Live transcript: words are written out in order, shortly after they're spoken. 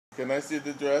Can I see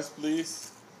the dress,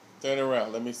 please? Turn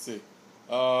around. Let me see.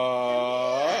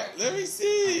 Let me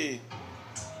see.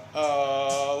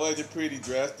 What a pretty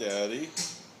dress, Daddy.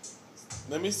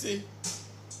 Let me see.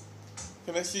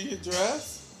 Can I see your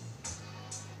dress?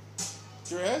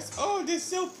 Dress? Oh, they're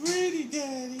so pretty,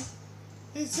 Daddy.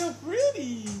 They're so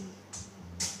pretty.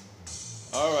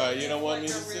 All right, you don't want me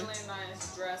to see? It's like a really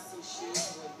nice dressy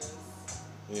shoes with this.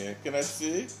 Yeah, can I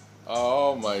see?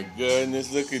 Oh my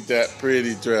goodness, look at that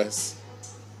pretty dress.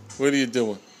 What are you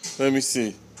doing? Let me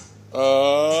see.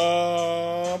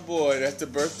 Oh boy, that's the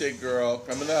birthday girl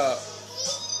coming up.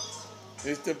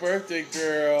 It's the birthday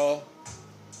girl.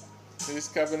 She's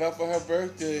coming up for her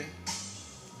birthday.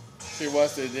 She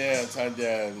wants to dance, huh,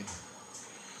 Daddy?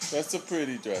 That's a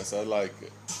pretty dress. I like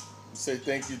it. Say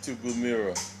thank you to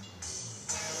Gumira.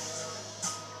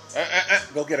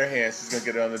 Go get her hand. She's going to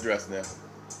get it on the dress now.